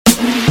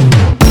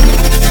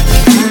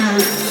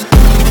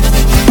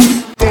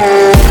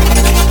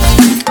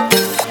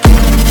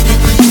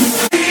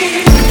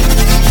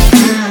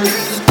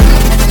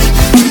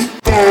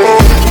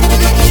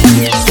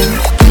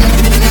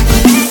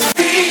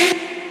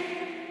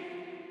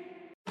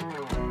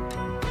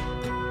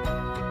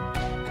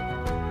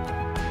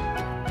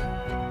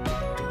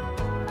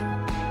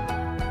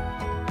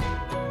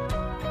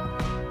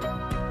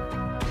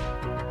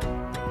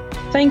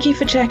Thank you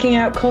for checking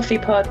out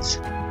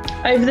CoffeePods.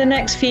 Over the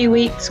next few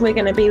weeks, we're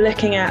going to be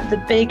looking at the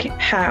big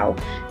how,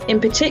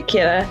 in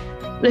particular,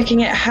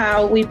 looking at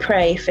how we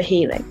pray for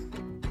healing.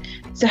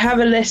 So have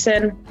a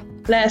listen,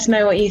 let us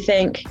know what you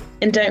think,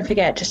 and don't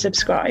forget to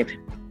subscribe.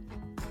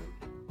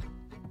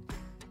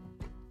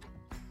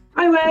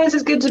 Hi Wes,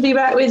 it's good to be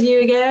back with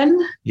you again.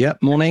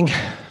 Yep, morning.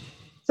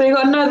 So you've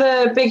got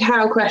another big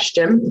how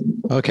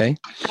question. Okay.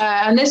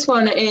 And this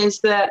one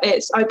is that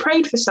I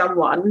prayed for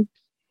someone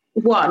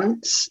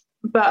once,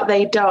 but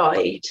they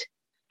died.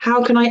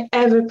 How can I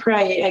ever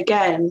pray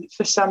again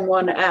for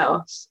someone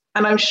else?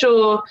 And I'm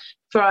sure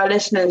for our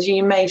listeners,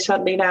 you may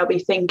suddenly now be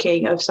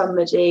thinking of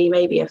somebody,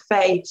 maybe a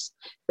face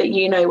that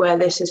you know where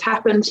this has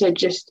happened. So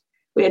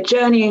we are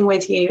journeying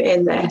with you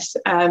in this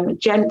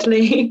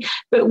gently.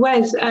 But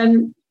Wes,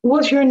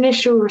 what's your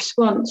initial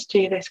response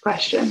to this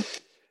question?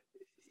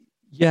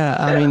 Yeah,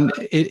 I mean,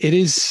 it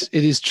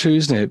is true,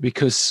 isn't it?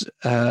 Because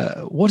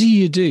what do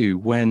you do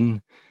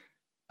when,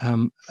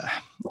 and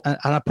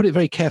I put it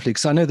very carefully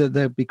because I know that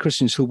there'll be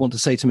Christians who want to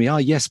say to me,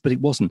 yes, but it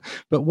wasn't.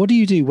 But what do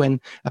you do when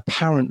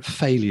apparent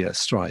failure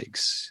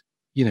strikes?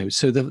 You know,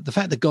 so the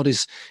fact that God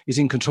is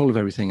in control of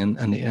everything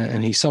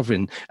and he's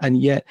sovereign, and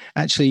yet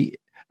actually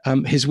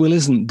his will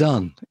isn't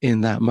done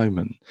in that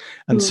moment.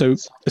 And so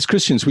as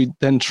Christians, we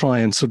then try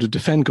and sort of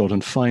defend God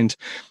and find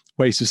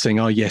ways of saying,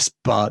 yes,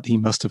 but he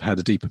must have had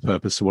a deeper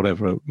purpose or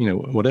whatever,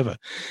 whatever.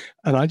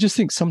 And I just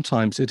think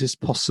sometimes it is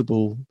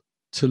possible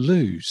to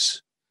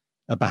lose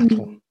a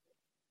battle,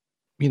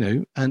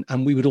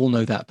 and we would all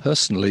know that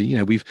personally.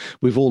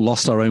 We've all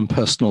lost our own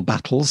personal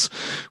battles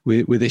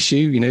with issue.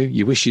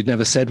 You wish you'd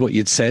never said what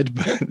you'd said,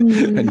 but,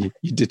 and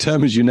you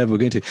determined you never were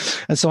going to.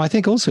 And so I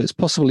think also it's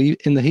possible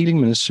in the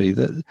healing ministry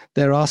that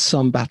there are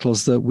some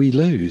battles that we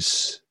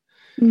lose.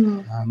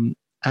 And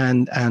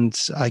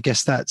I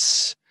guess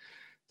that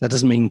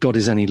doesn't mean God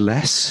is any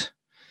less.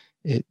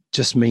 It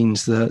just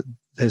means that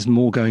there's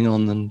more going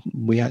on than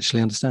we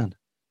actually understand.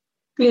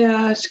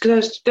 Yeah, because I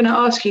was going to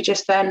ask you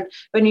just then,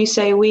 when you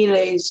say we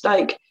lose,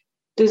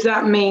 does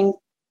that mean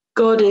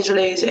God is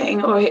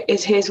losing, or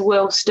is his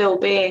will still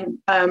being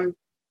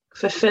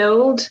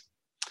fulfilled?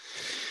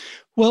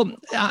 Well,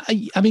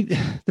 I mean,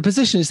 the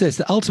position is this,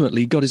 that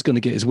ultimately God is going to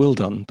get his will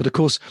done. But of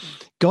course,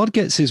 God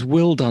gets his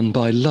will done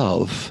by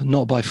love,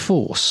 not by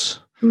force.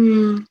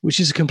 Which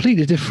is a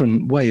completely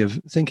different way of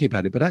thinking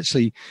about it. But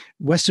actually,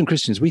 Western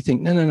Christians, we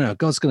think, no,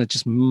 God's going to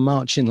just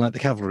march in like the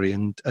cavalry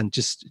and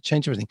just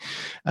change everything.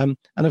 And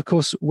of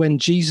course, when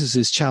Jesus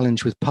is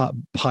challenged with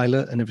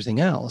Pilate and everything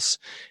else,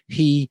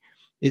 it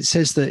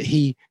says that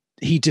he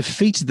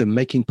defeated them,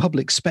 making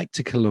public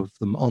spectacle of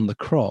them on the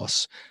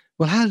cross.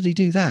 Well, how did he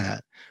do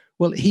that?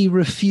 Well, he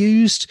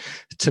refused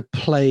to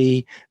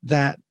play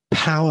that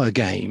power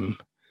game,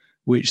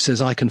 which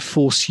says, I can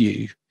force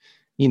you,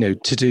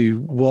 to do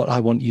what I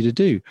want you to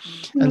do.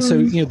 And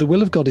so, the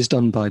will of God is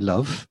done by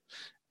love.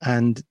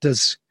 And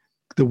does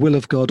the will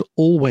of God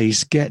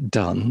always get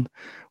done?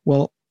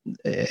 Well,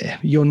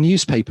 your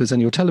newspapers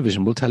and your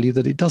television will tell you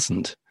that it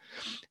doesn't.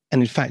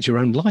 And in fact, your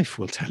own life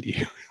will tell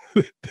you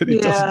that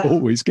it doesn't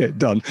always get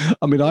done.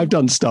 I mean, I've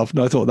done stuff and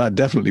I thought that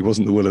definitely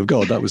wasn't the will of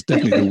God. That was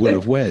definitely the will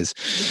of Wes.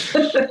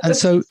 And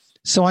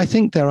so I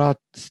think there are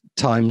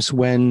times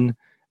when,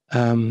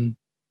 in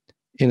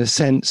a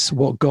sense,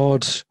 what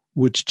God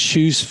would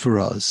choose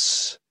for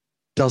us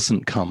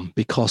doesn't come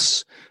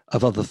because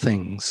of other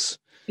things.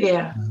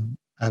 Yeah.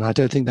 And I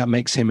don't think that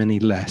makes him any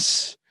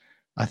less.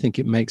 I think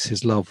it makes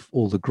his love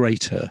all the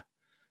greater.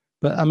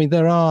 But I mean,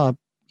 there are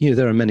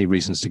many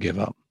reasons to give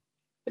up.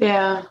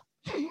 Yeah.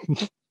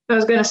 I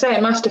was going to say,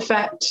 it must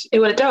affect,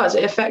 well, it does.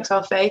 It affects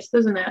our faith,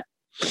 doesn't it?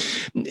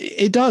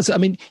 It does. I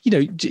mean,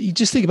 you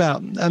just think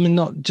about,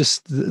 not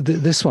just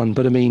this one,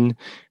 but I mean,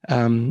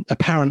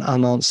 apparent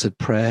unanswered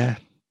prayer.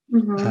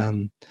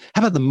 How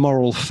about the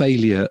moral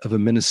failure of a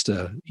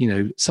minister,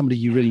 somebody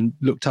you really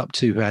looked up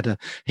to who had a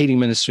healing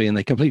ministry and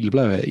they completely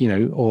blow it,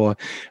 or,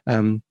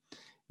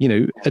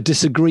 a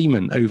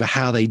disagreement over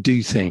how they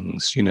do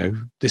things,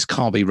 this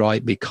can't be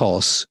right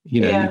because,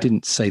 you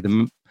didn't say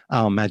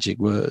our magic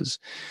words.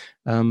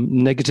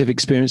 Negative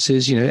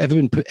experiences,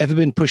 ever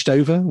been pushed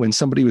over when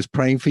somebody was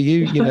praying for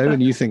you,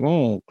 and you think,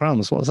 oh,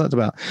 crumbs, what's that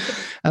about?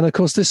 And of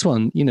course, this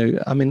one,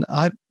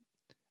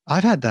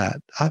 I've had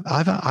that.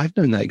 I've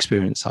known that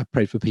experience. I've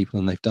prayed for people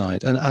and they've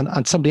died.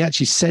 And somebody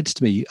actually said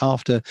to me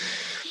after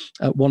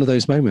one of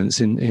those moments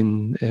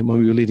in when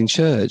we were leading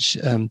church,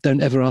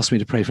 don't ever ask me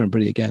to pray for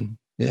anybody again.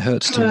 It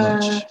hurts too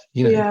much.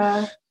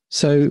 Yeah.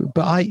 So,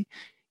 but I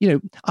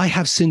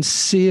have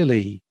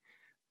sincerely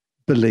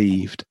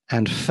believed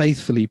and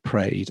faithfully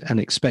prayed and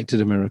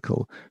expected a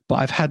miracle, but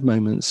I've had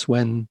moments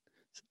when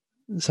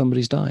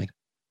somebody's died.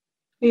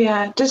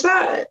 Yeah. Does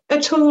that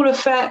at all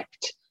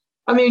affect?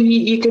 I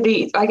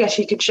mean, I guess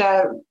you could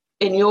share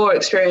in your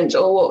experience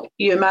or what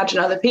you imagine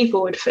other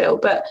people would feel,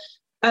 but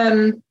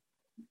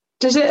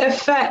does it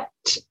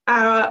affect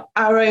our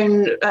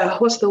own,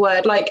 what's the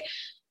word,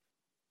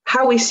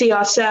 how we see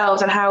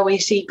ourselves and how we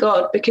see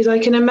God? Because I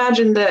can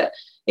imagine that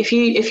if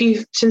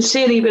you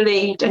sincerely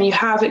believed and you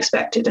have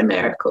expected a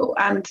miracle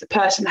and the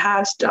person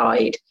has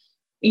died,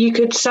 you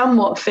could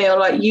somewhat feel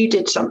like you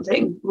did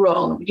something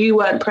wrong. You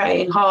weren't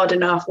praying hard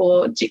enough,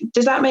 or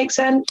does that make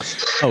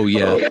sense? Oh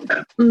yeah,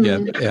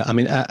 yeah. I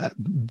mean,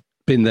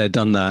 been there,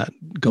 done that.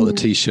 Got the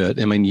T-shirt.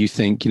 I mean, you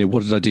think,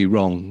 what did I do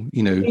wrong?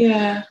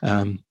 Yeah.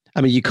 I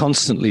mean, you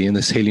constantly in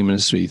this healing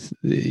ministry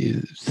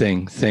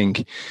thing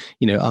think,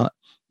 are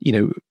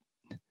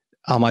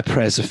my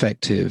prayers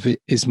effective?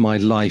 Is my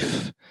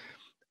life,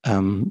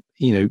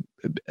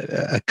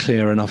 a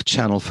clear enough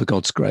channel for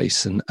God's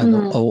grace and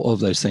all of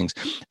those things?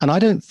 And I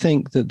don't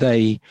think that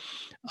they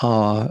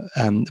are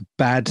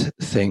bad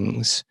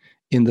things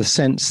in the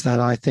sense that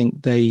I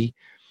think they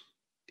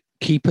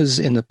keep us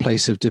in a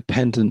place of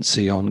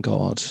dependency on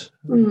God.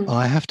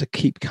 I have to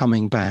keep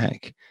coming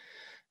back.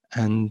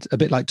 And a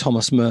bit like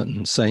Thomas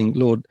Merton saying,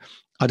 Lord,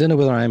 I don't know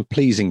whether I am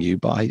pleasing you,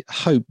 but I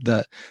hope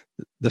that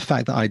the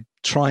fact that I'm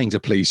trying to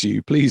please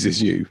you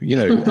pleases you,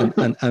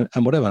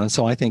 and whatever. And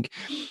so I think,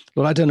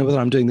 Lord, I don't know whether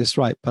I'm doing this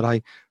right, but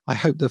I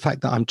hope the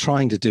fact that I'm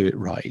trying to do it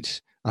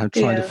right, I'm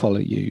trying to follow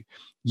you,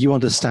 you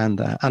understand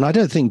that. And I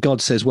don't think God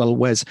says, well,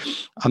 Wes,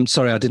 I'm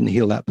sorry I didn't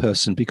heal that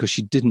person because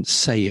she didn't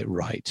say it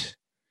right.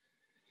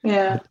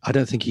 Yeah. I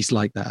don't think he's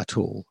like that at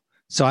all.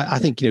 So I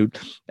think, you've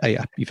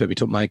heard me talk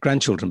to my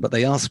grandchildren, but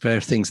they ask for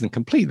things in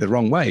completely the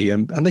wrong way,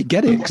 and they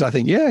get it because I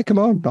think, yeah, come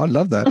on, I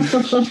love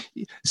that.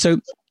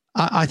 So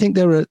I think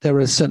there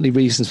are certainly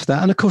reasons for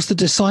that. And of course, the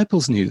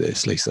disciples knew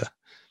this, Lisa.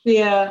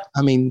 Yeah.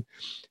 I mean,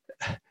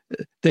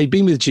 they'd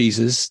been with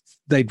Jesus,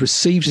 they'd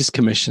received his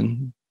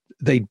commission,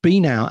 they'd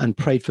been out and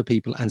prayed for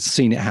people and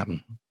seen it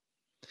happen.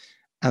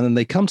 And then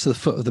they come to the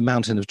foot of the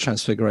mountain of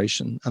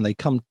transfiguration and they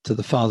come to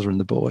the Father and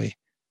the boy.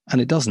 And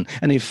it doesn't.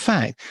 And in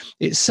fact,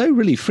 it so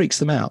really freaks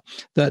them out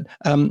that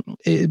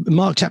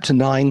Mark chapter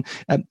 9,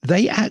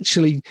 they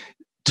actually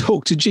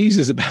talk to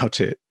Jesus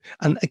about it.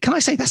 And can I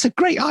say that's a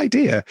great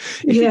idea?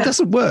 If it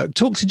doesn't work,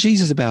 talk to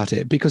Jesus about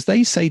it, because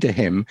they say to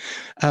him,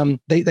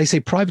 they say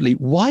privately,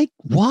 why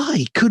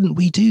couldn't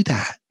we do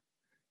that?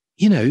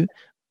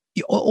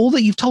 All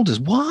that you've told us,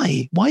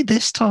 why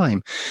this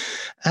time?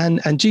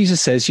 And Jesus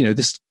says,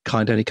 this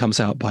kind only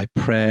comes out by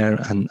prayer,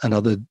 and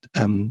other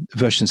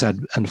versions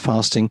add and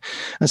fasting.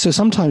 And so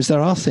sometimes there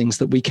are things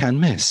that we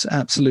can miss,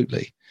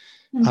 absolutely.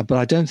 But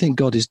I don't think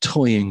God is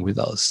toying with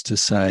us to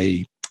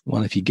say,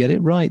 well, if you get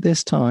it right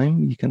this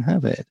time, you can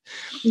have it.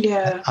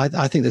 Yeah.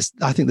 I think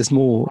there's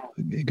more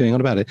going on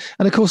about it.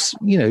 And of course,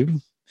 I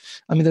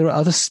mean, there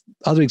are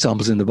other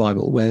examples in the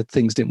Bible where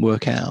things didn't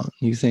work out.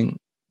 You think,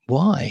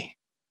 why?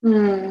 I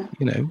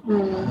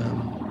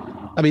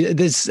mean,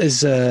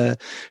 there's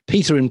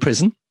Peter in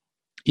prison,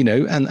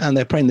 and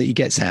they're praying that he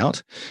gets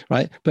out,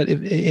 right? But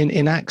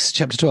in Acts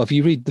chapter 12,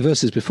 you read the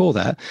verses before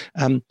that,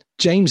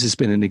 James has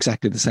been in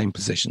exactly the same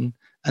position,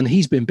 and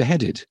he's been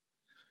beheaded.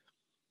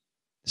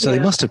 So they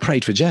must have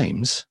prayed for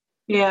James.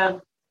 Yeah.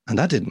 And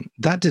that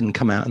didn't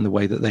come out in the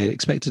way that they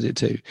expected it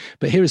to.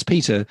 But here is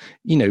Peter,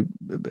 a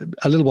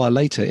little while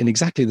later in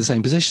exactly the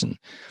same position.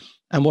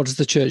 And what does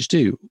the church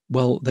do?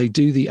 Well, they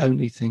do the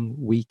only thing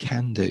we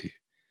can do,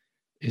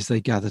 is they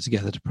gather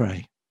together to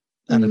pray.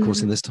 And of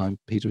course, in this time,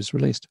 Peter is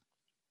released.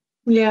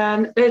 Yeah,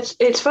 and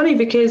it's funny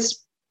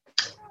because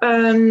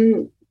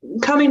coming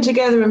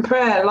together in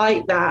prayer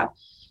like that,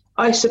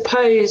 I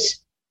suppose,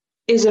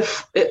 is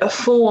a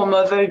form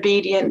of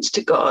obedience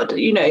to God.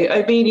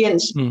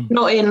 Obedience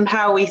not in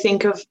how we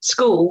think of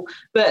school,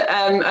 but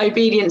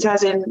obedience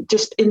as in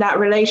just in that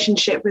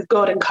relationship with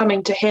God and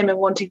coming to him and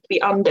wanting to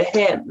be under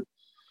him.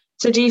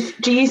 So do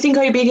you think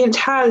obedience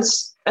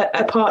has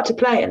a part to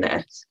play in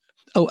this?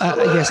 Oh,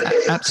 yes,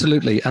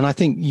 absolutely. And I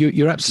think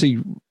you're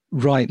absolutely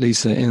right,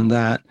 Lisa, in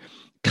that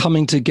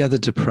coming together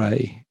to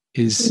pray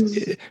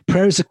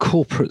prayer is a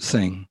corporate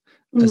thing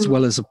as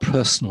well as a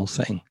personal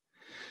thing.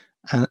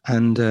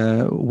 And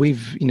we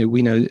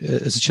know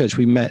as a church,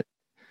 we met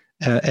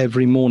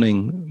every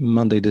morning,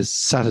 Monday to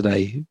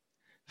Saturday,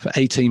 for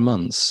 18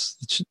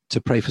 months to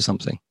pray for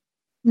something,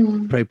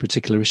 pray a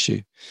particular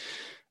issue.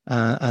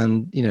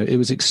 And it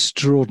was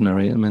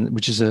extraordinary. I mean,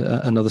 which is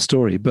another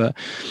story. But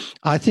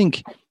I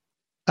think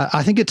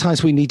at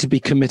times we need to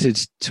be committed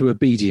to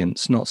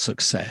obedience, not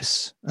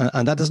success.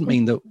 And that doesn't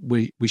mean that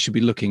we should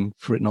be looking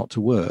for it not to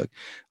work.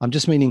 I'm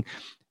just meaning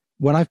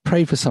when I've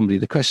prayed for somebody,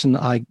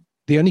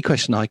 the only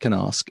question I can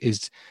ask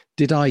is,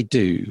 did I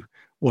do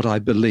what I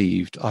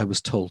believed I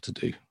was told to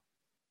do?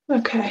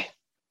 Okay.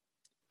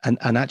 And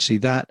actually,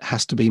 that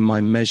has to be my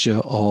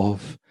measure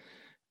of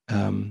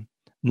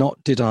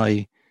not did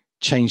I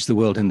change the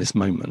world in this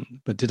moment,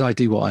 but did I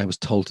do what I was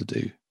told to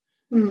do?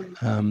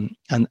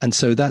 And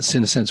so that's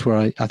in a sense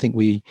where I think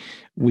we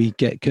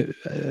get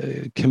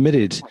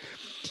committed.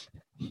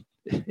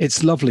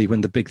 It's lovely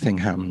when the big thing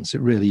happens.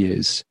 It really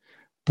is.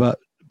 But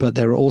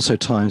there are also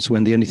times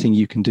when the only thing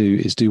you can do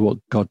is do what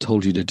God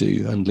told you to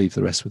do and leave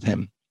the rest with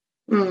him.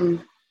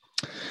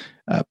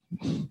 I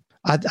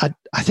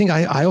think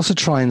I also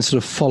try and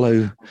sort of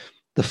follow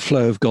the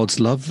flow of God's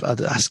love.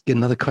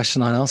 Another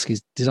question I ask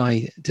is, did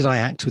I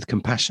act with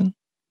compassion?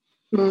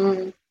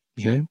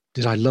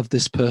 Did I love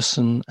this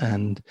person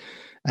and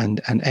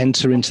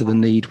enter into the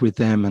need with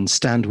them and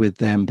stand with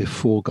them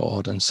before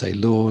God and say,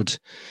 Lord,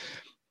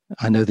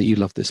 I know that you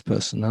love this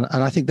person. And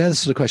I think they're the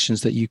sort of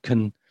questions that you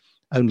can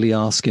only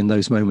ask in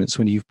those moments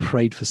when you've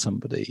prayed for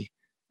somebody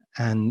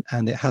and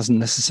it hasn't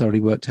necessarily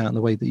worked out in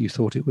the way that you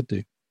thought it would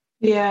do.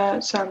 Yeah,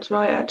 it sounds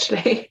right,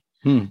 actually.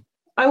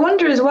 I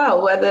wonder as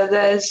well whether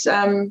there's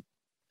a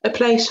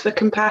place for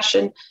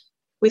compassion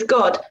with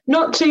God,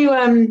 not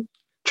to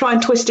try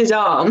and twist his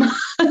arm,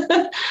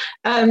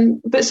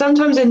 but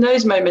sometimes in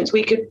those moments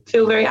we could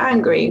feel very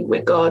angry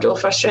with God or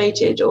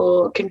frustrated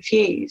or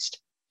confused.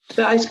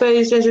 But I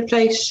suppose there's a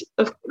place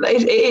of,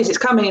 it's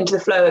coming into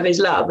the flow of his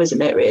love,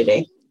 isn't it,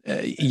 really?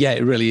 Yeah,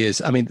 it really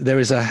is. I mean, there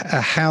is a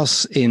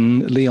house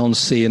in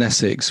Leigh-on-Sea in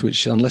Essex,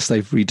 which, unless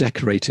they've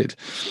redecorated,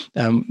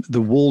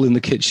 the wall in the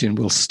kitchen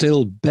will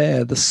still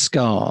bear the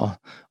scar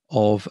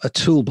of a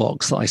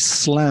toolbox that I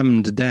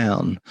slammed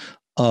down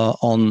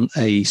on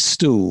a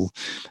stool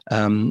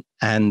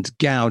and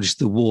gouged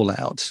the wall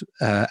out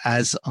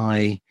as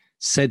I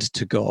said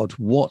to God,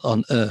 what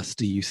on earth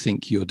do you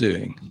think you're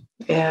doing?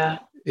 Yeah.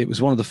 It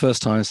was one of the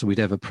first times that we'd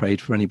ever prayed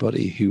for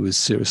anybody who was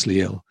seriously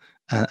ill.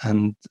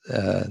 And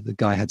the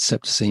guy had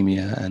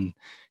septicemia and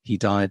he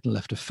died and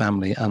left a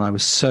family. And I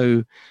was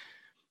so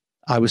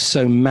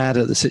mad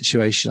at the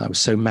situation. I was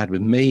so mad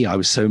with me.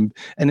 And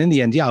in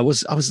the end, I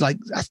was like,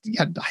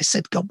 I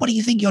said, God, what do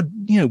you think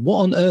what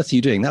on earth are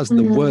you doing? That was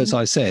the words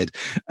I said.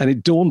 And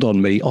it dawned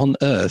on me, on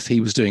earth, he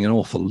was doing an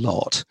awful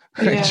lot,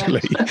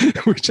 actually,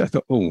 which I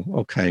thought, oh,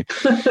 okay.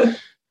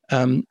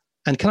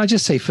 And can I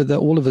just say, for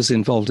all of us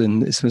involved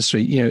in this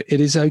ministry,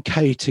 it is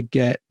okay to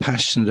get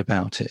passionate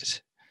about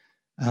it.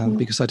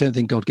 Because I don't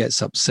think God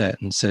gets upset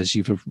and says,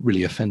 you've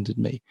really offended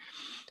me.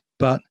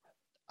 But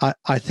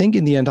I think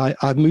in the end,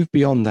 I've moved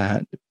beyond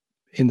that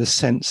in the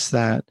sense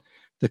that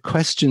the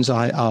questions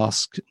I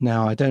ask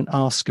now, I don't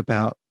ask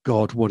about,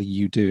 God, what are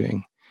you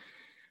doing?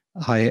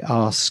 I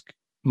ask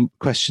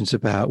questions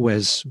about,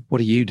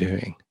 what are you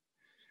doing?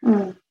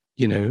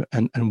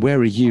 And where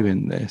are you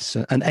in this?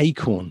 And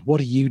Acorn, what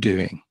are you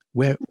doing?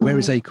 Where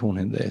is Acorn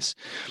in this?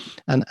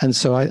 And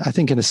so I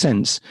think in a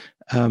sense,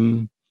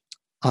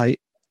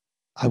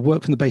 I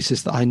work from the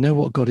basis that I know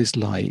what God is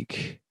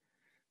like,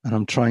 and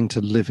I'm trying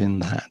to live in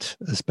that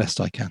as best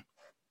I can.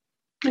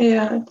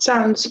 Yeah, it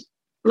sounds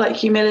like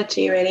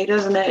humility, really,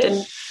 doesn't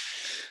it?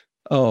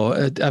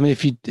 I mean,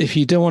 if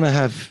you don't want to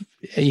have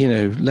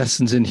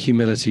lessons in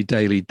humility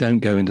daily, don't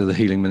go into the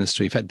healing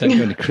ministry. In fact, don't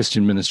go into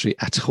Christian ministry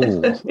at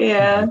all.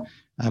 Yeah.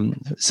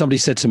 Somebody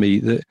said to me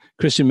that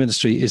Christian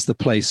ministry is the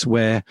place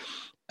where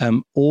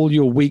all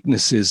your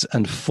weaknesses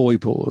and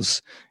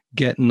foibles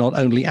get not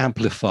only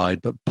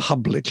amplified but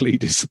publicly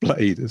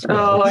displayed as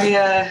well. Oh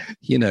yeah.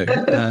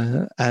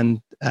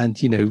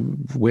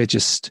 We're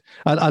just.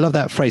 I love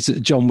that phrase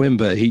that John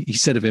Wimber he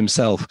said of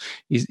himself.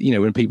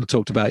 When people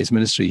talked about his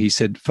ministry, he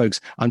said,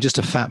 "Folks, I'm just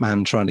a fat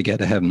man trying to get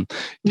to heaven."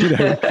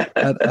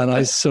 And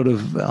I sort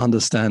of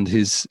understand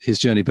his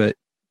journey, but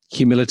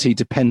humility,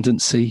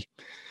 dependency,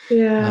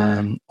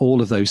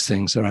 all of those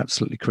things are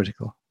absolutely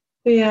critical.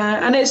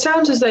 Yeah, and it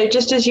sounds as though,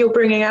 just as you're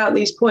bringing out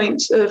these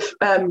points of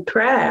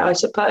prayer, I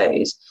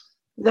suppose,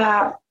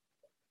 that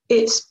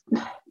there's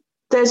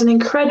an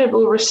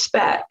incredible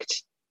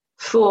respect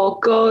for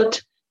God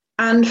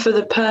and for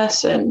the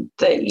person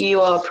that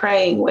you are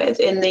praying with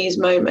in these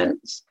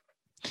moments.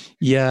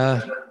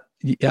 Yeah,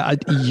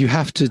 you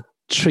have to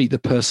treat the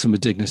person with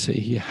dignity.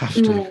 You have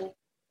to.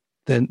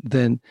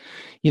 Then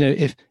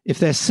if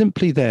they're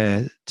simply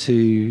there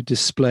to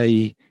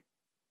display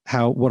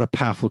what a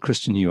powerful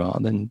Christian you are,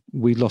 then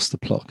we lost the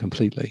plot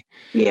completely.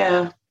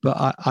 Yeah.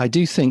 But I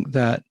do think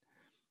that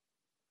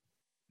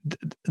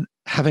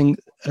having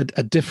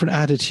a different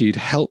attitude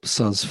helps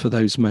us for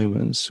those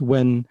moments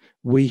when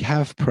we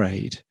have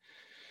prayed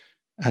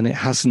and it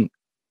hasn't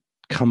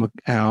come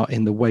out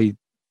in the way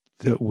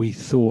that we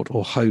thought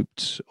or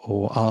hoped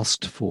or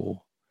asked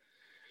for.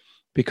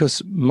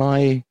 Because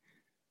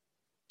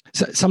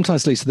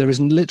sometimes, Lisa, there is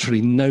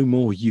literally no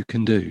more you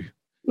can do.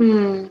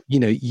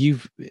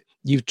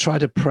 You've tried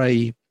to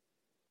pray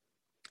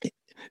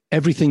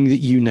everything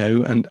that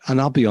and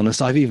I'll be honest,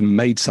 I've even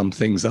made some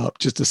things up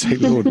just to say,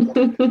 Lord,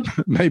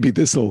 maybe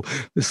this'll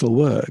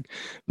work.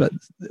 But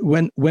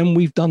when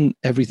we've done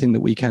everything that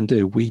we can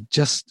do, we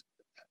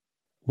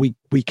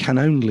can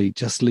only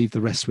just leave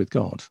the rest with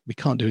God. We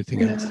can't do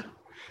anything else.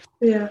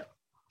 Yeah.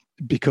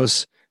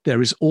 Because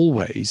there is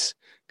always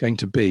going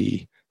to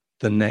be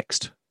the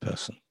next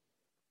person.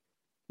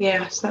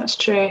 Yes, that's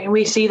true.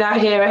 We see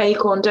that here at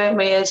Acorn, don't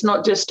we? It's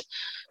not just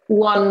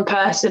one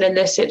person in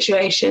this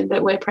situation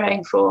that we're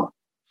praying for.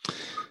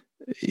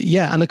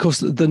 Yeah, and of course,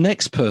 the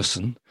next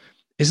person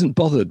isn't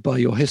bothered by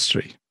your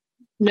history.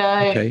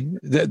 No. Okay,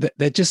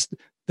 they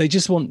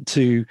just want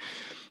to.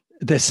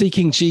 They're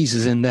seeking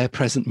Jesus in their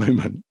present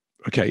moment.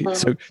 Okay,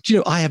 so do you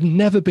know, I have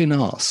never been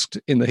asked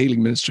in the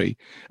healing ministry,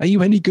 "Are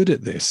you any good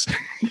at this?"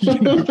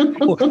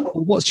 or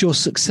what's your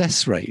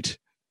success rate?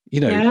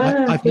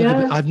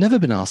 I've never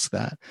been asked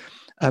that.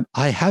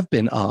 I have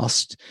been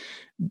asked,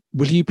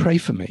 "Will you pray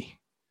for me?"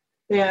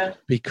 Yeah.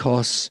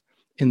 Because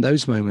in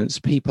those moments,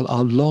 people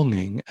are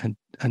longing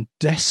and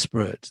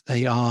desperate.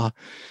 They are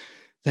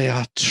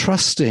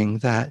trusting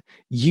that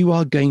you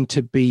are going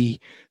to be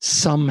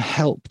some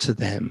help to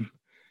them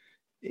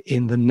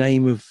in the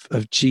name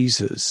of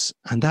Jesus.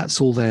 And that's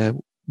all they're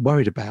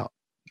worried about.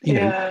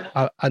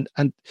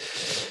 And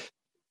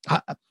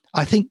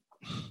I think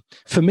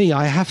for me,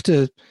 I have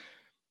to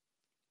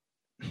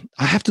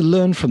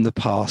learn from the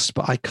past,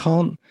 but I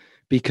can't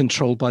be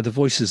controlled by the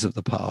voices of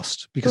the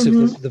past, because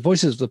if the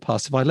voices of the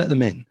past, if I let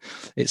them in,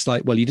 it's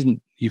like, well,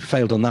 you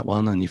failed on that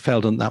one, and you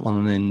failed on that one,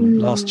 and in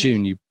last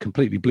June you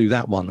completely blew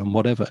that one, and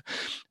whatever.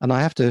 And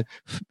I have to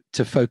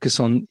focus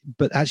on,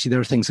 but actually there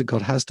are things that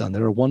God has done.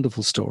 There are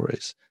wonderful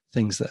stories,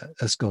 things that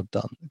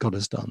God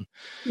has done.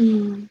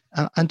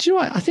 And do you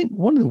know what? I think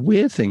one of the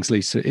weird things,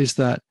 Lisa, is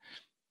that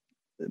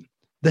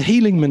the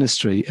healing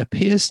ministry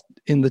appears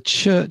in the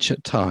church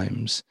at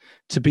times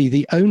to be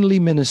the only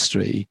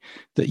ministry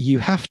that you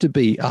have to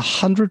be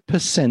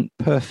 100%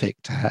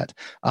 perfect at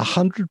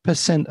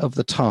 100% of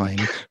the time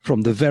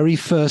from the very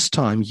first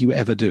time you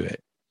ever do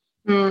it.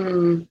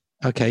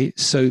 Okay,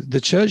 so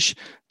the church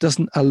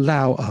doesn't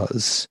allow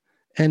us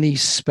any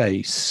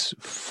space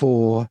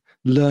for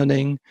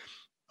learning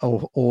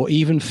or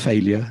even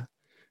failure.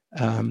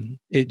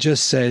 It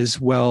just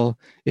says, well,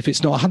 if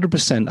it's not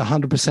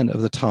 100%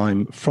 of the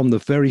time from the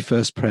very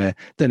first prayer,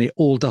 then it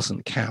all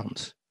doesn't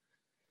count.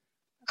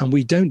 And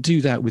we don't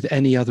do that with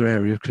any other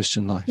area of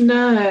Christian life.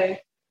 No.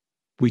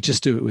 We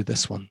just do it with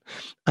this one.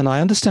 And I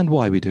understand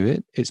why we do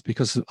it. It's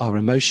because of our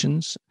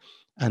emotions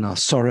and our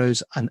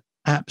sorrows, and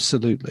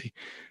absolutely.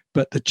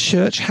 But the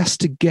church has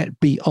to get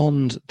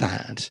beyond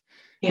that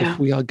if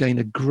we are going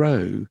to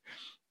grow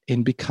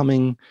in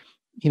becoming,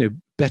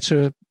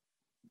 better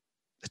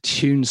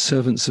attuned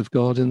servants of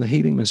God in the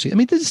healing ministry. I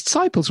mean, the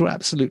disciples were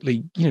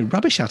absolutely,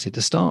 rubbish at it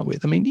to start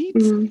with. I mean, you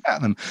think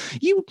about them.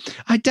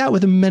 I doubt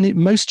whether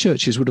most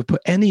churches would have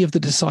put any of the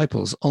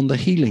disciples on the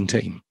healing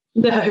team.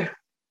 No.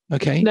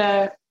 Okay.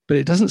 No. But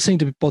it doesn't seem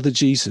to bother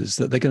Jesus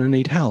that they're going to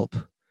need help.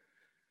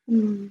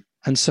 And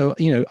so,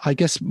 I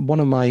guess one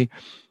of my,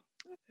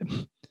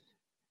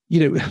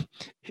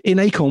 in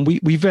Acorn,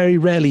 we very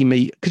rarely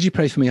meet. Could you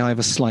pray for me? I have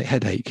a slight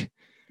headache.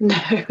 No,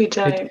 we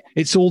don't.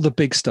 It's all the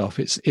big stuff.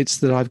 It's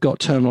that I've got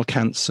terminal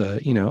cancer,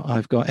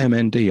 I've got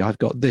MND, I've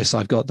got this,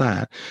 I've got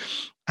that.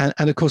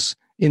 And of course,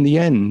 in the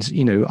end,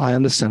 I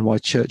understand why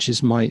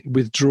churches might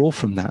withdraw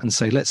from that and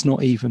say, let's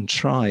not even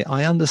try.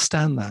 I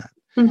understand that.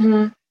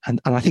 And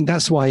I think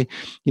that's why,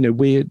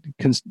 we're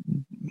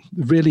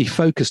really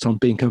focused on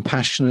being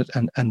compassionate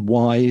and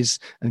wise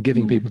and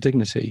giving people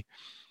dignity.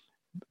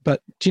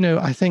 But,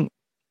 I think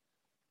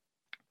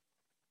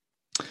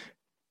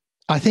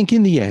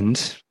in the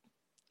end,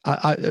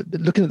 I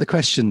looking at the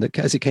question that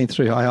as it came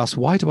through, I asked,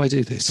 why do I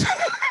do this?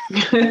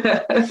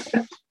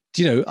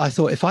 I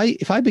thought if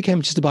I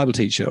became just a Bible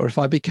teacher, or if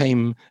I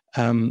became,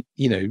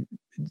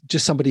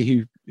 just somebody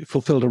who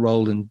fulfilled a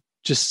role and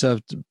just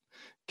served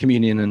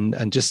communion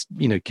and just,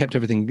 kept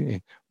everything,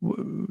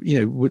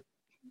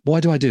 why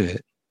do I do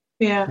it?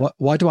 Yeah.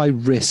 Why do I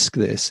risk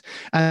this?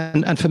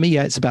 And for me,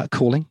 it's about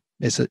calling.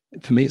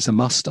 For me, it's a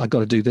must. I've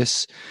got to do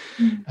this.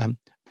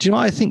 Do you know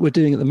what I think we're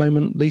doing at the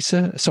moment,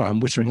 Lisa? Sorry, I'm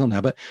whittering on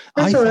now, but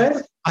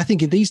I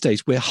think in these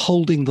days we're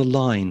holding the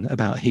line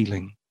about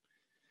healing.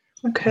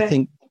 Okay. I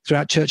think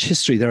throughout church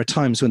history, there are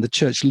times when the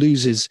church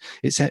loses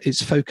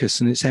its focus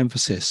and its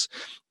emphasis,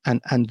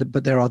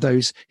 but there are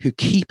those who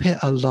keep it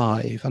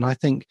alive. And I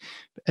think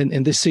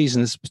in this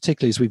season,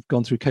 particularly as we've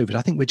gone through COVID,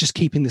 I think we're just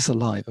keeping this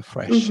alive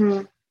afresh.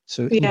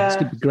 So it's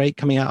going to be great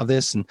coming out of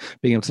this and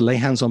being able to lay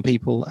hands on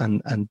people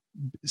and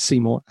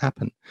see more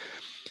happen.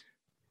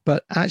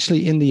 But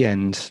actually, in the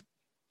end,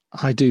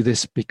 I do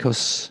this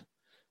because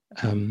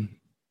I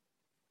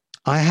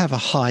have a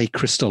high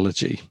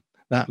Christology.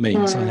 That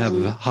means I have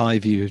a high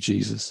view of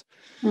Jesus.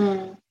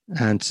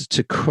 And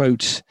to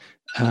quote,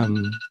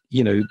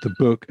 the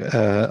book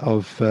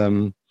of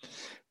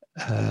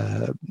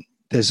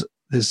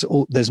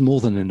there's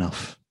more than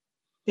enough.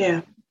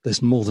 Yeah.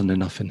 There's more than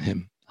enough in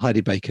him.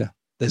 Heidi Baker,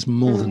 there's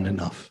more than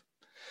enough.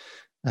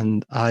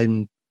 And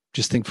I'm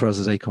just think for us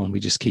as Acorn,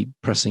 we just keep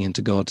pressing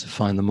into God to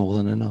find the more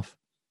than enough.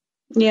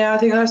 Yeah, I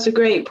think that's a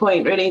great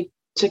point, really,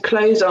 to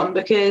close on,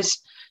 because,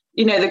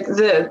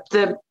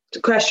 the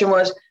question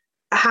was,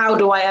 how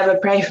do I ever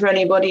pray for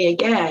anybody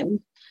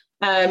again?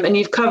 And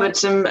you've covered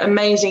some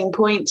amazing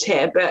points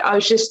here, but I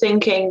was just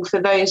thinking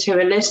for those who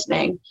are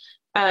listening,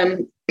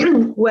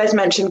 Wes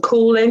mentioned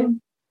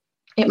calling.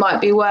 It might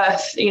be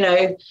worth,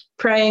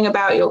 praying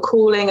about your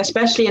calling,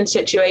 especially in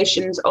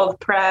situations of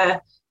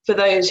prayer for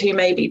those who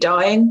may be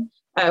dying.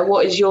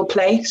 What is your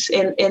place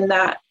in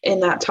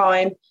that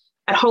time?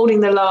 And holding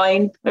the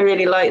line, I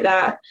really like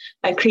that,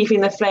 and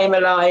keeping the flame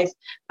alive,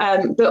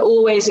 but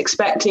always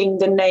expecting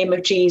the name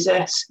of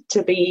Jesus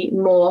to be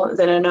more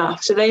than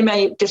enough. So they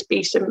may just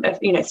be some,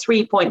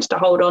 3 points to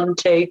hold on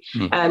to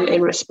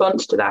in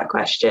response to that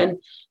question.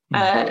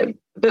 But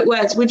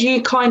Wes, would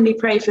you kindly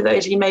pray for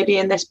those who may be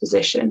in this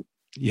position?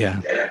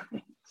 Yeah.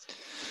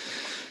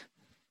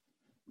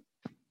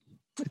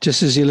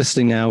 just as you're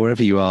listening now,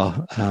 wherever you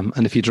are,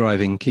 and if you're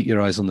driving, keep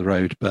your eyes on the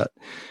road, but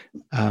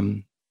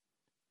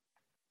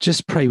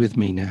just pray with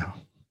me now.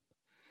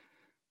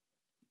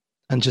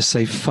 And just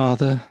say,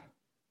 Father,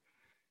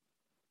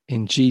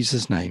 in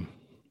Jesus' name,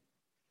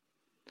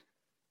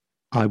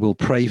 I will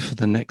pray for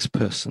the next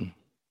person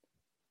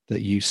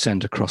that you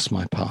send across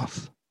my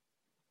path.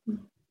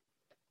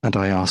 And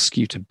I ask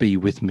you to be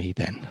with me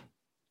then.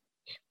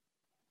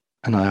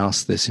 And I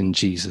ask this in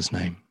Jesus'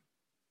 name.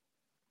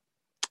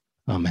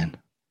 Amen.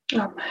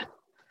 Amen.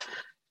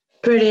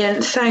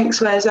 Brilliant. Thanks,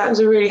 Wes. That was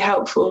a really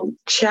helpful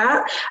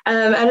chat.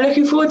 And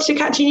looking forward to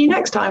catching you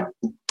next time.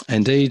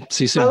 Indeed.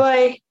 See you soon.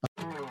 Bye-bye.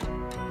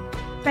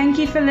 Thank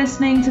you for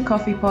listening to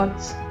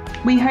CoffeePods.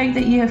 We hope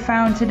that you have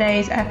found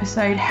today's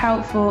episode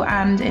helpful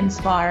and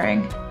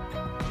inspiring.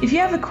 If you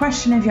have a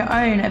question of your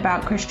own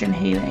about Christian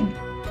healing,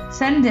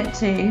 send it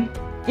to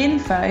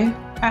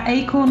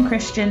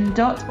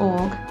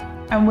info@acornchristian.org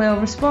and we'll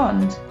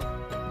respond.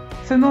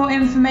 For more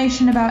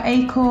information about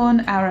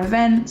Acorn, our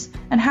events,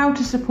 and how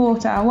to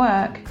support our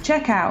work,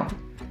 check out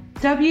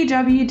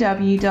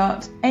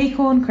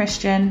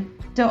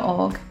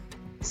www.acornchristian.org.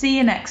 See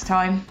you next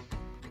time.